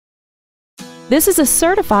This is a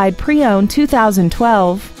certified pre-owned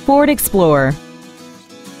 2012 Ford Explorer.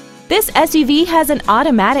 This SUV has an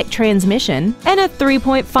automatic transmission and a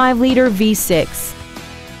 3.5-liter V6.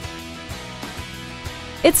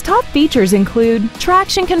 Its top features include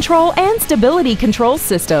traction control and stability control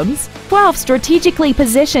systems, 12 strategically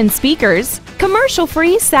positioned speakers,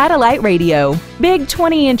 commercial-free satellite radio, big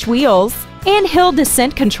 20-inch wheels, and hill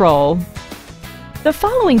descent control. The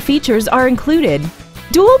following features are included: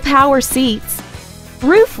 dual power seats,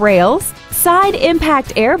 roof rails, side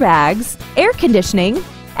impact airbags, air conditioning,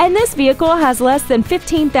 and this vehicle has less than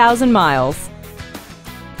 15,000 miles.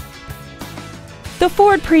 The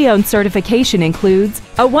Ford Pre-Owned certification includes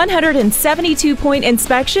a 172-point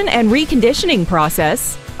inspection and reconditioning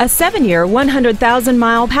process, a 7-year,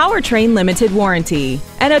 100,000-mile powertrain limited warranty,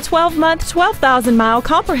 and a 12-month, 12,000-mile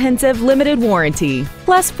comprehensive limited warranty,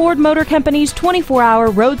 plus Ford Motor Company's 24-hour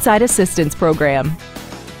roadside assistance program.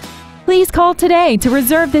 Please call today to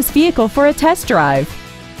reserve this vehicle for a test drive.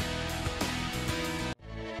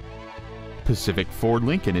 Pacific Ford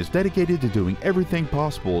Lincoln is dedicated to doing everything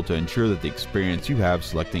possible to ensure that the experience you have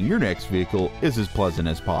selecting your next vehicle is as pleasant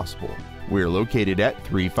as possible. We're located at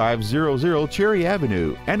 3500 Cherry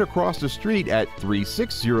Avenue and across the street at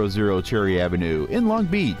 3600 Cherry Avenue in Long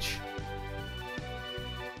Beach.